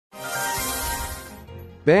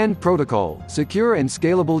Band Protocol, secure and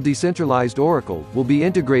scalable decentralized Oracle, will be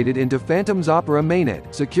integrated into Phantom's Opera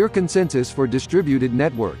mainnet, secure consensus for distributed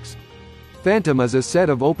networks. Phantom is a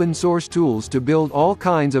set of open-source tools to build all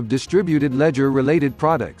kinds of distributed ledger-related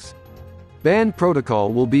products. Band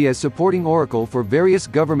Protocol will be as supporting Oracle for various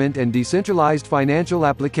government and decentralized financial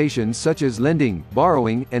applications such as lending,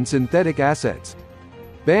 borrowing, and synthetic assets.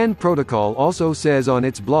 Band Protocol also says on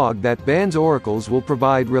its blog that Band's oracles will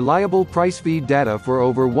provide reliable price feed data for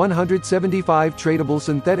over 175 tradable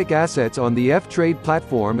synthetic assets on the F-Trade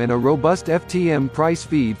platform and a robust FTM price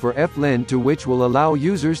feed for F-Lend, to which will allow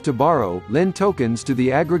users to borrow, lend tokens to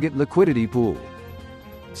the aggregate liquidity pool.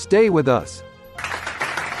 Stay with us.